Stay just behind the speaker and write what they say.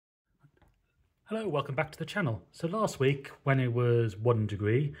Hello, welcome back to the channel. So last week, when it was 1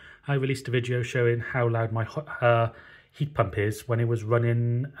 degree, I released a video showing how loud my heat pump is when it was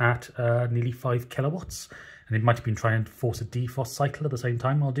running at nearly 5 kilowatts. And it might have been trying to force a defrost cycle at the same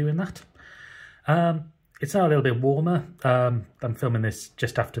time while doing that. It's now a little bit warmer. I'm filming this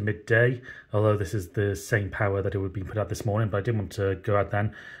just after midday, although this is the same power that it would be put out this morning, but I didn't want to go out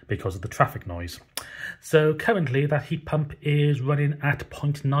then because of the traffic noise. So currently that heat pump is running at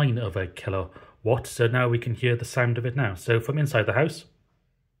 0.9 of a kilowatt, so now we can hear the sound of it now. So from inside the house,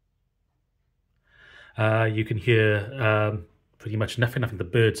 you can hear pretty much nothing. I think the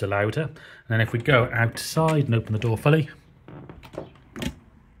birds are louder. And then if we go outside and open the door fully,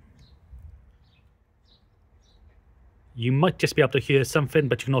 you might just be able to hear something,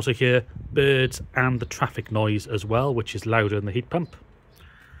 but you can also hear birds and the traffic noise as well, which is louder than the heat pump.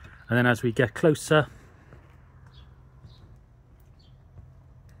 And then as we get closer,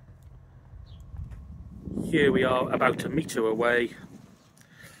 here we are about a metre away,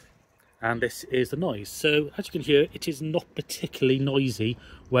 and this is the noise. So as you can hear, it is not particularly noisy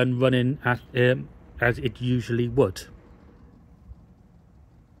when running at as it usually would.